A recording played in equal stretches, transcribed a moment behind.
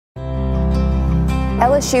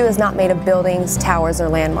LSU is not made of buildings, towers, or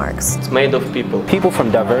landmarks. It's made of people. People from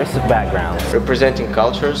diverse backgrounds. Representing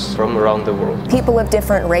cultures from around the world. People of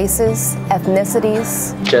different races,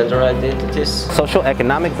 ethnicities, gender identities, social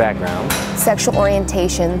economic backgrounds, sexual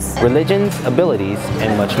orientations, religions, abilities,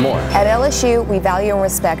 and much more. At LSU, we value and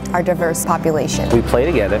respect our diverse population. We play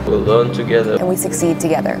together. We learn together. And we succeed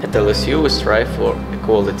together. At LSU, we strive for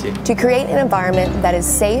equality. To create an environment that is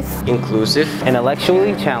safe, inclusive,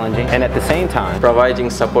 intellectually challenging, and at the same time, providing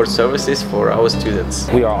support services for our students.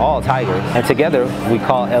 We are all Tigers, and together we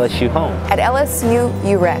call LSU home. At LSU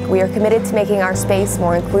UREC, we are committed to making our space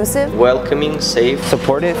more inclusive, welcoming, safe,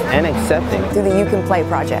 supportive, and accepting through the You Can Play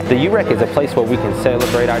project. The UREC is a place where we can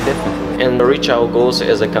celebrate our differences and reach our goals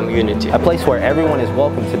as a community. A place where everyone is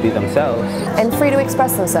welcome to be themselves and free to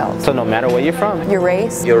express themselves. So no matter where you're from, your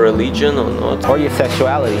race, your religion or not, or your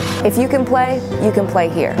sexuality, if you can play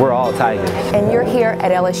here. We're all Tigers. And you're here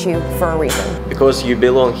at LSU for a reason. Because you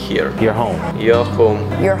belong here. You're home. You're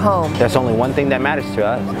home. You're home. There's only one thing that matters to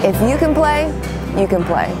us. If you can play, you can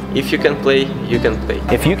play. If you can play, you can play.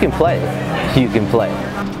 If you can play, you can play.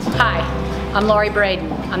 Hi, I'm Laurie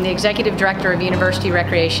Braden. I'm the Executive Director of University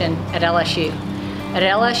Recreation at LSU. At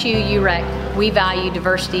LSU UREC, we value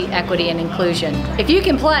diversity, equity, and inclusion. If you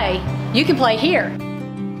can play here.